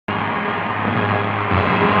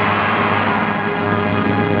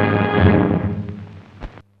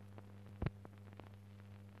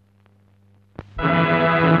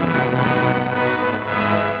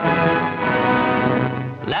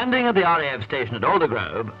at the RAF station at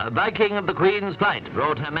Aldergrove, a Viking of the Queen's flight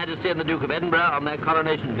brought Her Majesty and the Duke of Edinburgh on their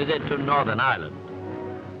coronation visit to Northern Ireland.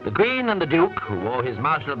 The Queen and the Duke, who wore his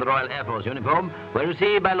Marshal of the Royal Air Force uniform, were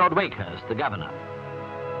received by Lord Wakehurst, the Governor.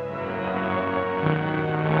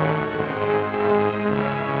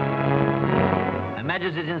 Her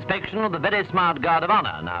Majesty's inspection of the very smart Guard of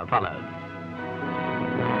Honour now followed.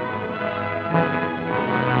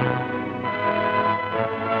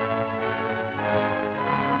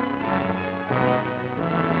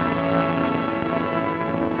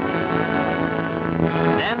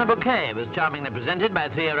 Then a bouquet was charmingly presented by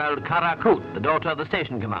 3-year-old Caragh Coote, the daughter of the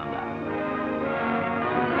station commander.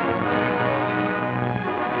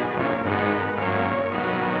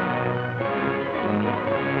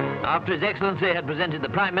 After His Excellency had presented the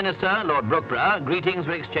Prime Minister, Lord Brookeborough, greetings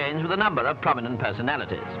were exchanged with a number of prominent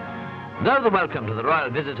personalities. Though the welcome to the royal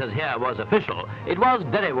visitors here was official, it was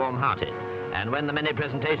very warm-hearted. And when the many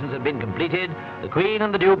presentations had been completed, the Queen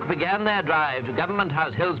and the Duke began their drive to Government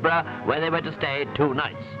House, Hillsborough, where they were to stay 2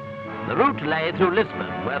 nights. The route lay through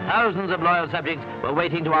Lisburn, where thousands of loyal subjects were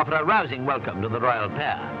waiting to offer a rousing welcome to the royal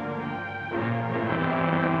pair.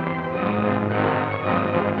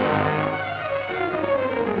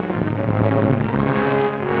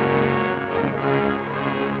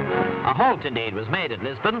 A halt, indeed, was made at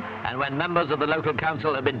Lisburn, and when members of the local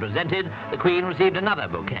council had been presented, the Queen received another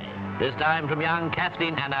bouquet, this time from young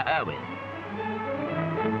Kathleen Anna Irwin.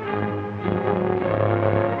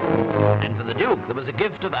 And for the Duke, there was a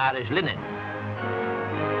gift of Irish linen.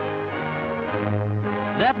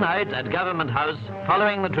 That night at Government House,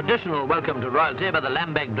 following the traditional welcome to royalty by the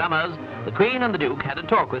Lambeg drummers, the Queen and the Duke had a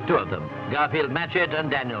talk with 2 of them, Garfield Matchett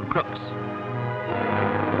and Daniel Crooks.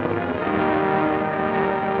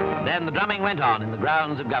 Then the drumming went on in the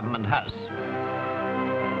grounds of Government House.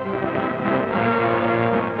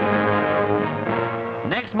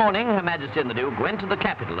 Next morning, Her Majesty and the Duke went to the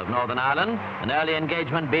capital of Northern Ireland, an early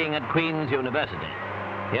engagement being at Queen's University.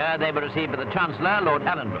 Here they were received by the Chancellor, Lord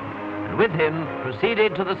Alanbrooke, and with him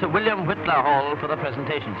proceeded to the Sir William Whitla Hall for the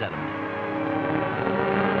presentation ceremony.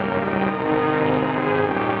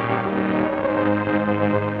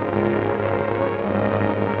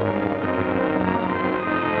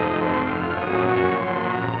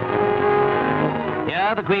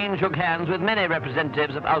 Here the Queen shook hands with many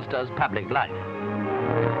representatives of Ulster's public life.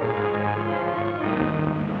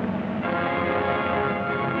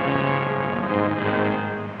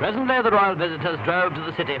 Presently, the royal visitors drove to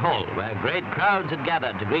the City Hall, where great crowds had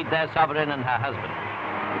gathered to greet their sovereign and her husband.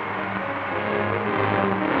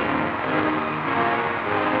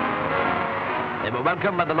 They were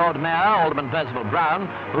welcomed by the Lord Mayor, Alderman Percy Brown,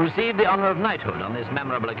 who received the honour of knighthood on this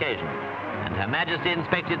memorable occasion, and Her Majesty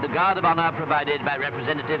inspected the Guard of Honour provided by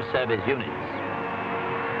representative service units.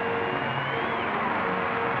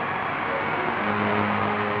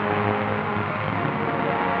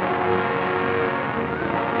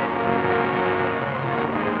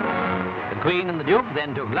 The Queen and the Duke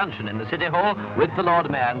then took luncheon in the City Hall with the Lord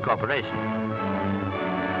Mayor and Corporation.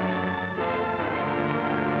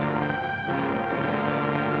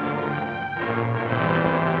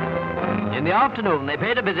 In the afternoon, they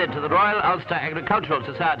paid a visit to the Royal Ulster Agricultural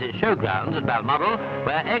Society's show grounds at Balmoral,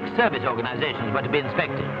 where ex-service organisations were to be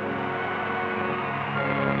inspected.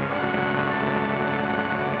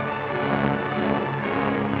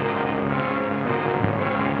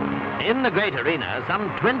 In the great arena,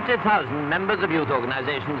 some 20,000 members of youth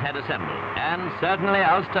organisations had assembled, and certainly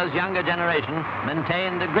Ulster's younger generation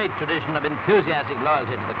maintained a great tradition of enthusiastic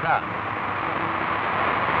loyalty to the crown.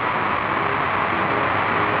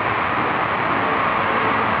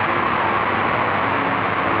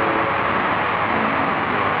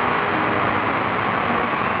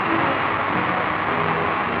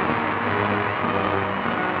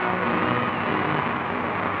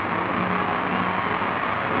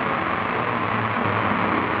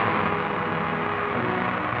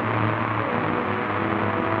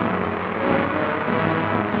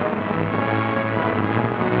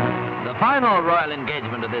 The final royal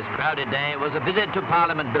engagement of this crowded day was a visit to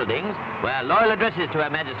Parliament buildings, where loyal addresses to Her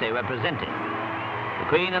Majesty were presented. The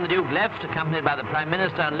Queen and the Duke left, accompanied by the Prime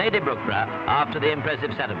Minister and Lady Brookeborough, after the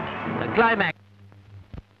impressive ceremony. The climax